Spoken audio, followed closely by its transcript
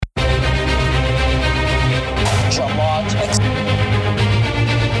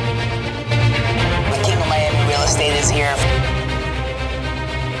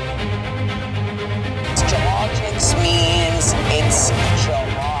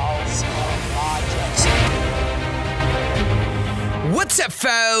up,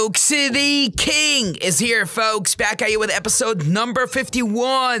 folks? The King is here, folks. Back at you with episode number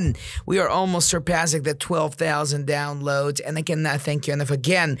 51. We are almost surpassing the 12,000 downloads, and I cannot thank you enough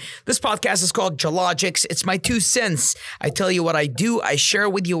again. This podcast is called Geologics. It's my 2 cents. I tell you what I do, I share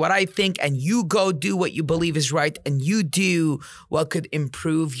with you what I think, and you go do what you believe is right, and you do what could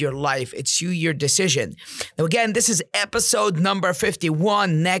improve your life. It's your decision. Now, again, this is episode number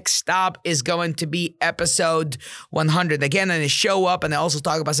 51. Next stop is going to be episode 100. Again, I'm going to show up and I also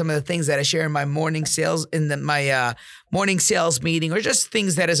talk about some of the things that I share in my morning sales, my morning sales meeting, or just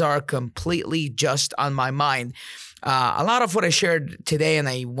things that are completely just on my mind. A lot of what I shared today and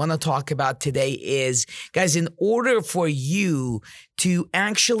I want to talk about today is, guys, in order for you to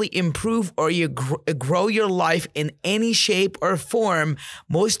actually improve or you grow your life in any shape or form,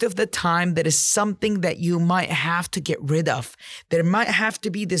 most of the time there is something that you might have to get rid of. There might have to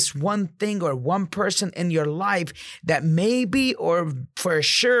be this one thing or one person in your life that maybe or for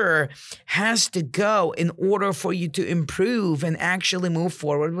sure has to go in order for you to improve and actually move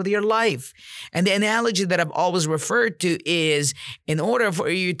forward with your life. And the analogy that I've always referred to is, in order for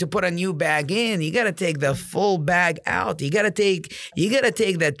you to put a new bag in, you got to take the full bag out. You got to take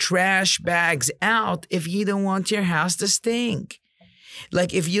the trash bags out if you don't want your house to stink.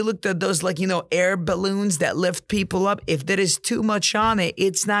 Like if you looked at those, air balloons that lift people up, if there is too much on it,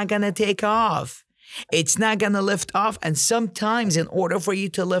 it's not going to take off. It's not going to lift off. And sometimes in order for you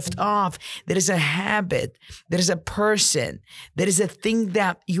to lift off, there is a habit, there is a person, there is a thing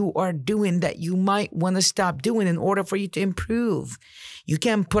that you are doing that you might want to stop doing in order for you to improve. You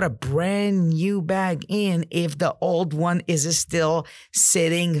can't put a brand new bag in if the old one is still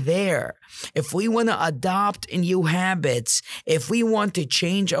sitting there. If we want to adopt new habits, if we want to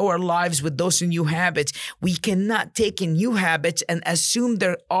change our lives with those new habits, we cannot take in new habits and assume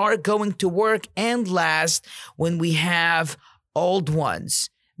they are going to work and last when we have old ones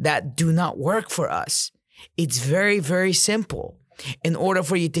that do not work for us. It's very, very simple. In order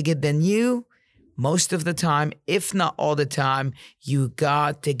for you to get the new, most of the time, if not all the time, you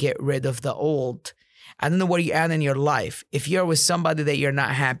got to get rid of the old. I don't know where you're at in your life. If you're with somebody that you're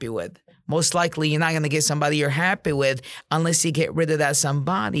not happy with, most likely you're not going to get somebody you're happy with unless you get rid of that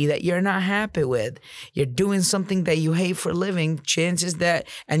somebody that you're not happy with. You're doing something that you hate for a living,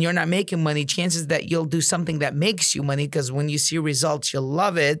 and you're not making money, chances that you'll do something that makes you money, because when you see results, you'll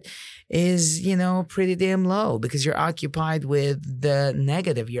love it, is, pretty damn low because you're occupied with the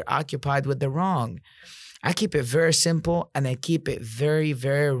negative. You're occupied with the wrong. I keep it very simple and I keep it very,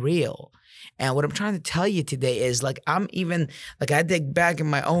 very real. And what I'm trying to tell you today is I dig back in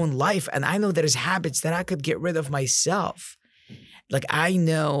my own life and I know there's habits that I could get rid of myself. I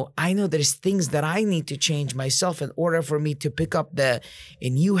know there's things that I need to change myself in order for me to pick up the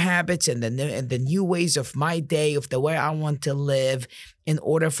new habits and the new ways of my day, of the way I want to live, in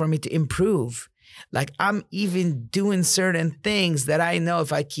order for me to improve. I'm even doing certain things that I know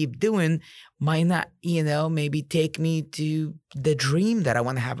if I keep doing might not, maybe take me to the dream that I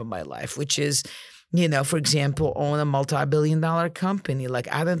want to have in my life, which is, for example, own a multi-billion-dollar company.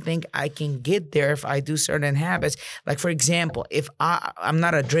 I don't think I can get there if I do certain habits. For example, if I'm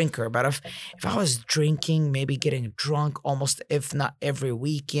not a drinker, but if I was drinking, maybe getting drunk almost, if not every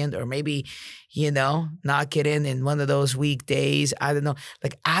weekend, or maybe, not get in one of those weekdays, I don't know.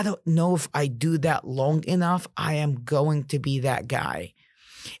 I don't know if I do that long enough, I am going to be that guy.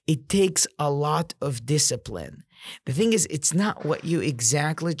 It takes a lot of discipline. The thing is, it's not what you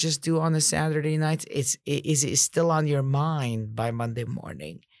exactly just do on a Saturday night. It's still on your mind by Monday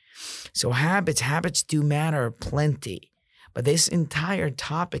morning. So habits do matter plenty. But this entire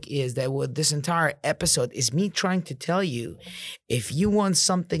topic is that this entire episode is me trying to tell you, if you want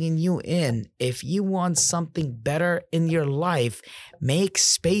something if you want something better in your life, make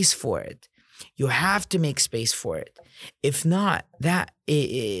space for it. You have to make space for it. If not, that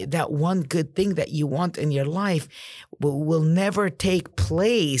one good thing that you want in your life will never take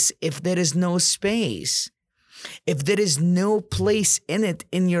place if there is no space. If there is no place in it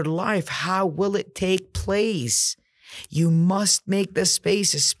in your life, how will it take place? You must make the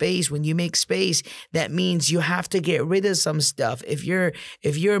space a space. When you make space, that means you have to get rid of some stuff. If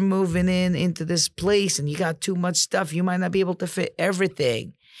you're moving into this place and you got too much stuff, you might not be able to fit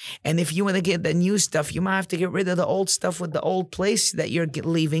everything. And if you want to get the new stuff, you might have to get rid of the old stuff with the old place that you're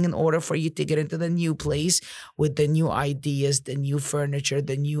leaving in order for you to get into the new place with the new ideas, the new furniture,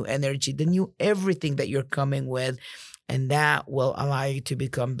 the new energy, the new everything that you're coming with. And that will allow you to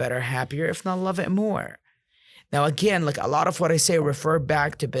become better, happier, if not love it more. Now, again, a lot of what I say refer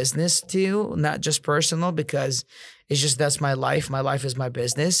back to business too, not just personal, because it's just that's my life. My life is my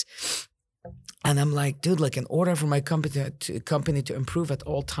business. And I'm like, dude, like in order for my company to improve at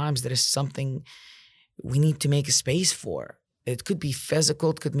all times, there is something we need to make a space for. It could be physical,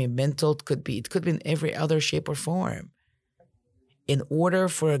 it could be mental, it could be in every other shape or form. In order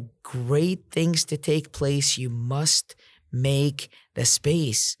for great things to take place, you must make the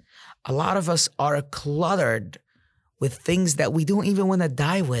space. A lot of us are cluttered with things that we don't even want to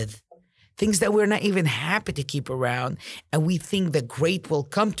die with. Things that we're not even happy to keep around, and we think the great will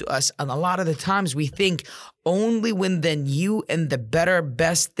come to us. And a lot of the times we think only when the new and the better,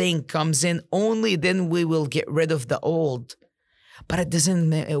 best thing comes in, only then we will get rid of the old. But it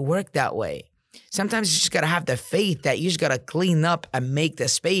doesn't work that way. Sometimes you just gotta have the faith that you just gotta clean up and make the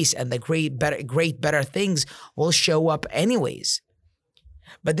space, and the great, better things will show up anyways.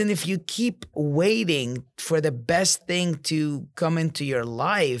 But then if you keep waiting for the best thing to come into your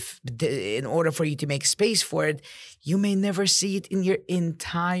life in order for you to make space for it, you may never see it in your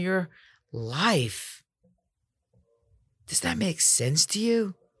entire life. Does that make sense to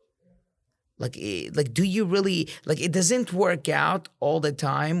you? Like, do you really, like, it doesn't work out all the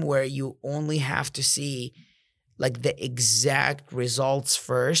time where you only have to see like the exact results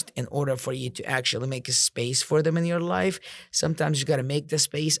first in order for you to actually make a space for them in your life. Sometimes you got to make the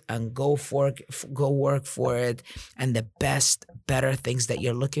space and go work for it. And the best, better things that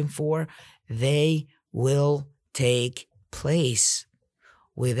you're looking for, they will take place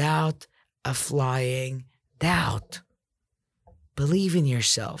without a flying doubt. Believe in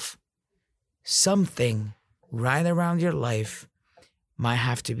yourself. Something right around your life might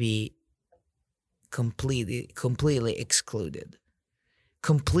have to be completely excluded,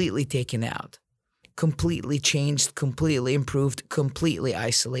 completely taken out, completely changed, completely improved, completely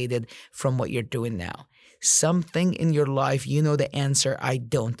isolated from what you're doing now. Something in your life, you know the answer. I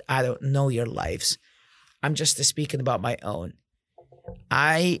don't know your lives. I'm just speaking about my own.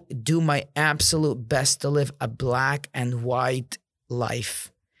 I do my absolute best to live a black and white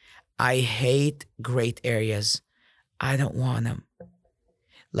life. I hate great areas. I don't want them.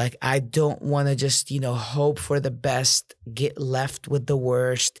 Like, I don't want to just, hope for the best, get left with the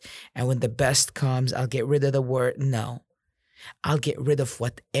worst. And when the best comes, I'll get rid of the worst. No, I'll get rid of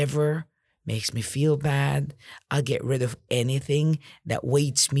whatever makes me feel bad. I'll get rid of anything that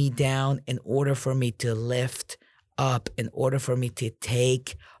weights me down in order for me to lift up, in order for me to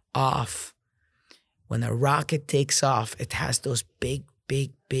take off. When a rocket takes off, it has those big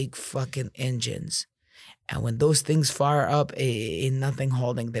fucking engines. And when those things fire up, ain't nothing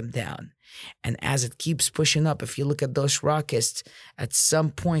holding them down. And as it keeps pushing up, if you look at those rockets, at some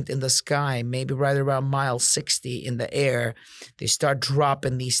point in the sky, maybe right around mile 60 in the air, they start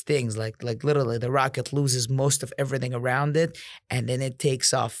dropping these things. Like literally, the rocket loses most of everything around it, and then it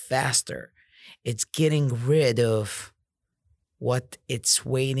takes off faster. It's getting rid of what it's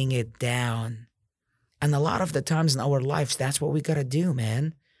weighing it down. And a lot of the times in our lives, that's what we gotta do,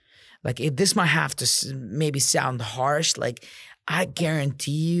 man. Like, this might have to maybe sound harsh. Like, I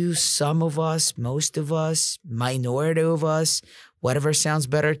guarantee you some of us, most of us, minority of us, whatever sounds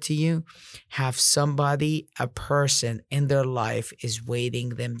better to you, have somebody, a person in their life is weighting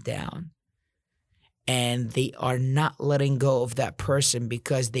them down. And they are not letting go of that person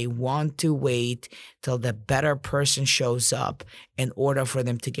because they want to wait till the better person shows up in order for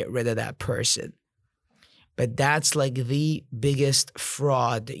them to get rid of that person. But that's like the biggest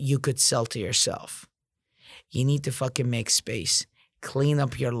fraud you could sell to yourself. You need to fucking make space. Clean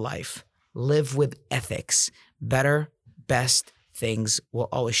up your life. Live with ethics. Better, best things will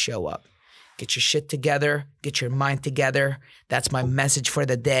always show up. Get your shit together. Get your mind together. That's my message for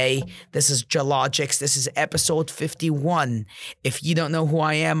the day. This is Jalogix. This is episode 51. If you don't know who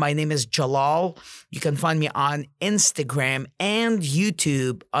I am, my name is Jalal. You can find me on Instagram and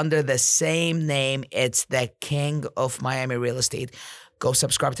YouTube under the same name. It's the King of Miami Real Estate. Go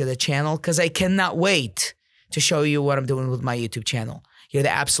subscribe to the channel because I cannot wait to show you what I'm doing with my YouTube channel. You're the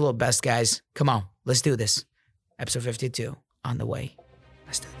absolute best, guys. Come on, let's do this. Episode 52 on the way.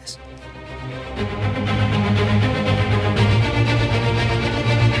 Let's do this.